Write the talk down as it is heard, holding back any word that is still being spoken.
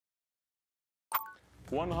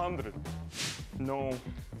100. No.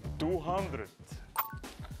 200.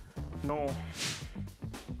 No.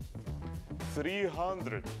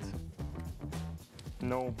 300.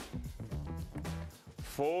 No.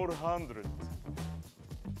 400.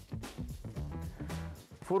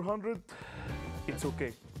 400? It's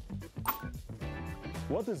okay.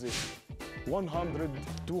 What is it? 100,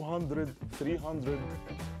 200, 300?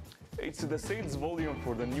 It's the sales volume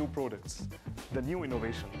for the new products, the new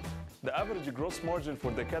innovation. The average gross margin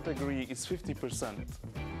for the category is 50%.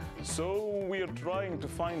 So we are trying to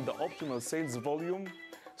find the optimal sales volume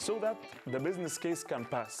so that the business case can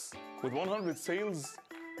pass. With 100 sales,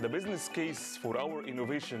 the business case for our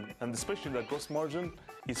innovation, and especially the gross margin,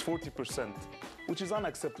 is 40%, which is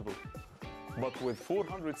unacceptable. But with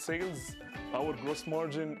 400 sales, our gross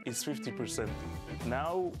margin is 50%.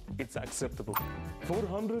 Now it's acceptable.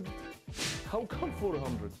 400? How come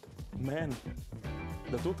 400? Man,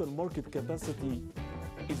 the total market capacity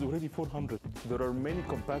is already 400. There are many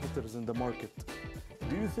competitors in the market.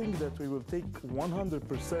 Do you think that we will take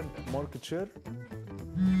 100% market share?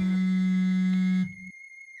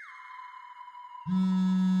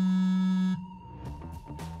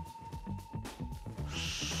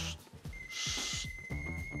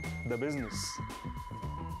 The business.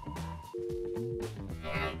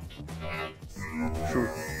 Sure.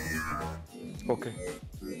 Okay.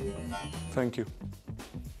 Thank you.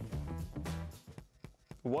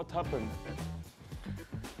 What happened?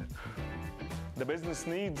 The business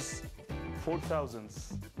needs 4,000,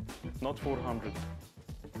 not 400.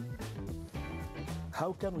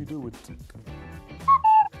 How can we do it?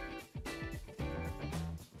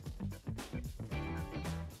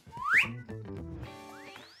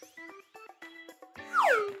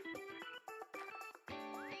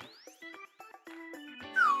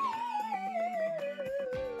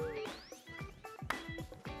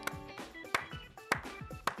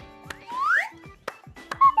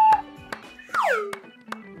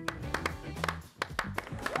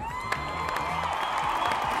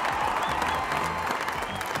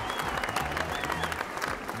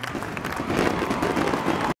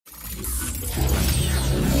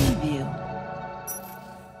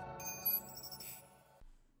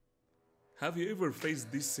 Have you ever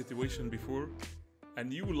faced this situation before? A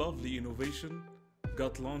new lovely innovation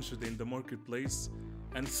got launched in the marketplace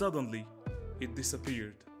and suddenly it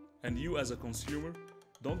disappeared. And you as a consumer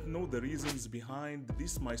don't know the reasons behind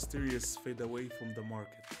this mysterious fade away from the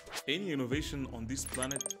market. Any innovation on this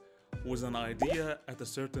planet was an idea at a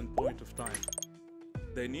certain point of time.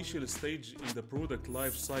 The initial stage in the product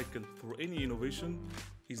life cycle for any innovation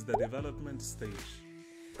is the development stage.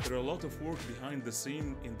 There are a lot of work behind the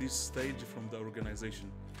scene in this stage from the organization.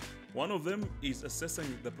 One of them is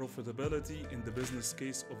assessing the profitability in the business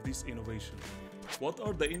case of this innovation. What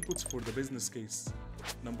are the inputs for the business case?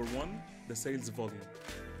 Number one, the sales volume.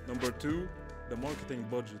 Number two, the marketing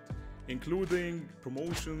budget, including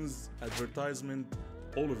promotions, advertisement,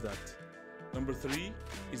 all of that. Number three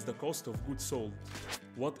is the cost of goods sold.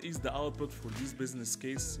 What is the output for this business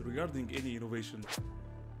case regarding any innovation?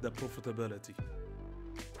 The profitability.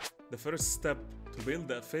 The first step to build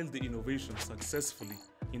a failed innovation successfully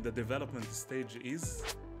in the development stage is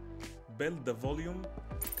build the volume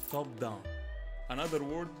top down. Another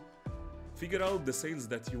word, figure out the sales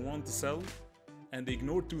that you want to sell and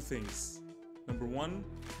ignore two things. Number one,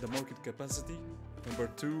 the market capacity. Number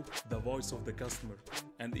two, the voice of the customer.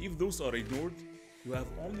 And if those are ignored, you have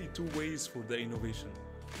only two ways for the innovation.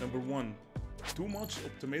 Number one, too much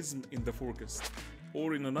optimism in the forecast.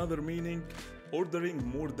 Or in another meaning, ordering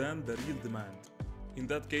more than the real demand. In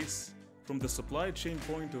that case, from the supply chain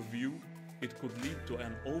point of view, it could lead to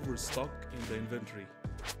an overstock in the inventory.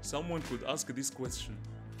 Someone could ask this question: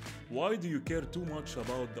 why do you care too much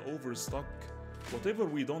about the overstock? Whatever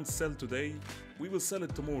we don't sell today, we will sell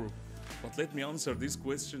it tomorrow. But let me answer this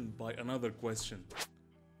question by another question.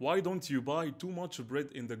 Why don't you buy too much bread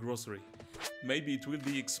in the grocery? Maybe it will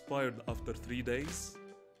be expired after 3 days.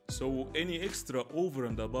 So any extra over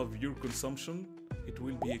and above your consumption, it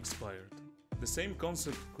will be expired. The same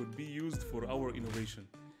concept could be used for our innovation.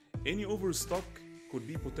 Any overstock could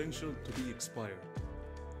be potential to be expired.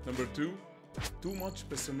 Number two, too much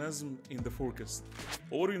pessimism in the forecast.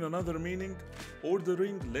 Or in another meaning,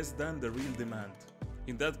 ordering less than the real demand.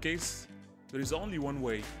 In that case, there is only one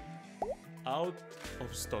way: out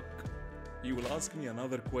of stock. You will ask me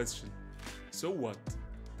another question. So what?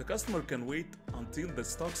 The customer can wait until the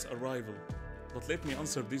stock's arrival. But let me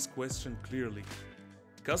answer this question clearly.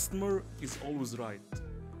 Customer is always right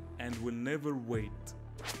and will never wait.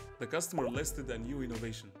 The customer listed a new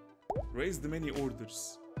innovation, raised many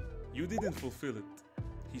orders. You didn't fulfill it.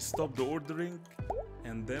 He stopped the ordering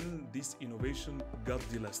and then this innovation got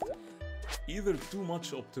delisted. Either too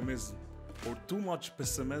much optimism or too much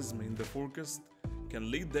pessimism in the forecast can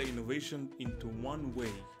lead the innovation into one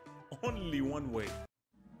way, only one way.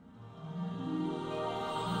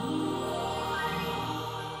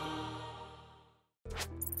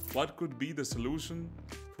 What could be the solution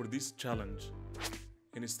for this challenge?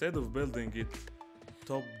 Instead of building it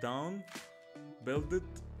top down, build it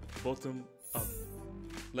bottom up.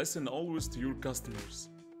 Listen always to your customers.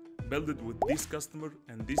 Build it with this customer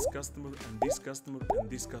and this customer and this customer and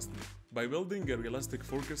this customer. By building a realistic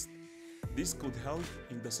forecast, this could help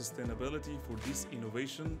in the sustainability for this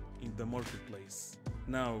innovation in the marketplace.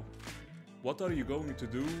 Now, what are you going to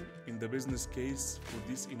do in the business case for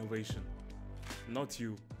this innovation? Not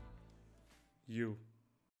you. You.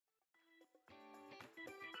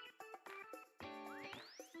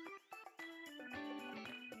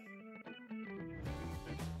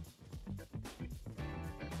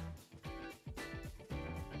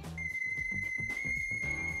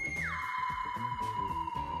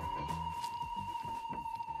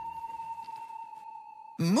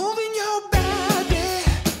 Moving your